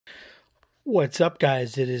What's up,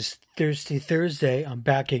 guys? It is Thirsty Thursday. I'm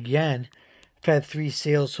back again. I've had 3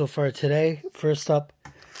 sales so far today. First up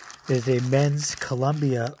is a men's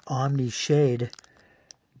Columbia Omni Shade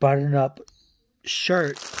button-up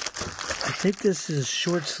shirt. I think this is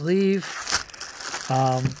short sleeve,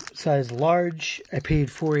 size large. I paid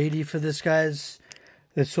 $4.80 for this, guys.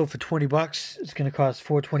 This sold for $20. It's going to cost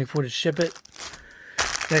 $4.24 to ship it.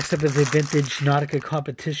 Next up is a vintage Nautica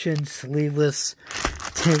Competition sleeveless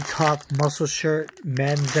tank top muscle shirt,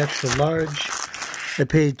 men's extra large. I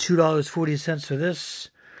paid $2.40 for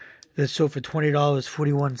this. This sold for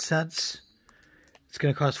 $20.41. It's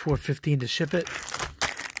going to cost $4.15 to ship it.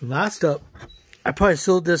 Last up, I probably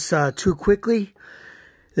sold this too quickly.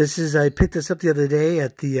 I picked this up the other day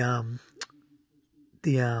at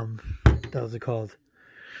what was it called?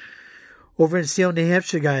 Over in Salem, New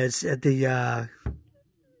Hampshire, guys, at the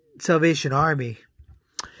Salvation Army.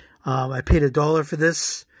 I paid $1 for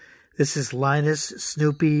this. This is Linus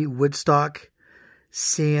Snoopy Woodstock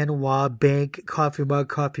San Bank coffee mug,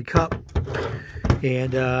 coffee cup.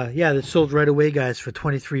 And yeah, this sold right away, guys, for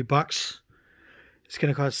 $23. It's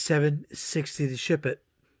going to cost $7.60 to ship it.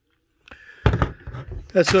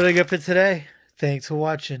 That's what I got for today. Thanks for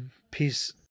watching. Peace.